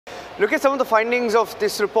Look at some of the findings of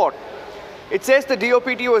this report. It says the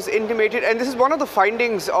DOPT was intimated, and this is one of the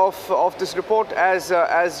findings of this report as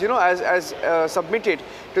submitted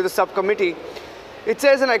to the subcommittee. It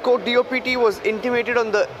says, and I quote, DOPT was intimated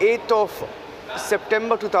on the 8th of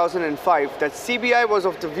September 2005 that CBI was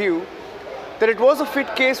of the view that it was a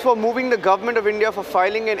fit case for moving the government of India for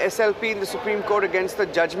filing an SLP in the Supreme Court against the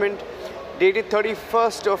judgment dated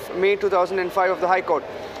 31st of May 2005 of the High Court.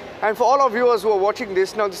 And for all our viewers who are watching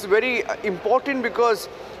this, now this is very important because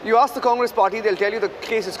you ask the Congress party, they'll tell you the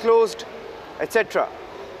case is closed, etc.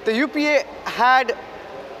 The UPA had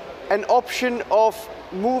an option of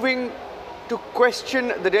moving to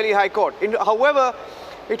question the Delhi High Court. However,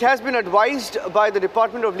 it has been advised by the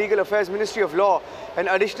Department of Legal Affairs, Ministry of Law and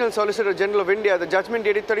Additional Solicitor General of India, the judgment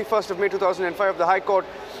dated 31st of May 2005 of the High Court,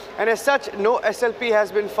 and as such, no SLP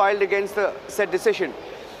has been filed against the said decision.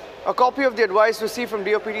 A copy of the advice received from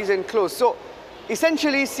DOPT is enclosed. So,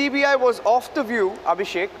 essentially, CBI was off the view,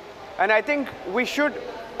 Abhishek, and I think we should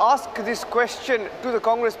ask this question to the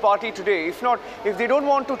Congress party today. If not, if they don't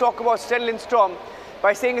want to talk about Sten Lindstrom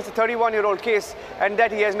by saying it's a 31-year-old case and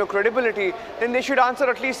that he has no credibility, then they should answer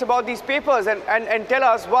at least about these papers and tell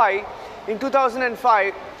us why in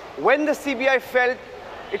 2005, when the CBI felt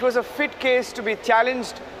it was a fit case to be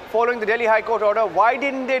challenged following the Delhi High Court order, why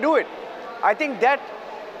didn't they do it? I think that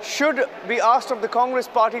should be asked of the Congress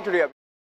party today.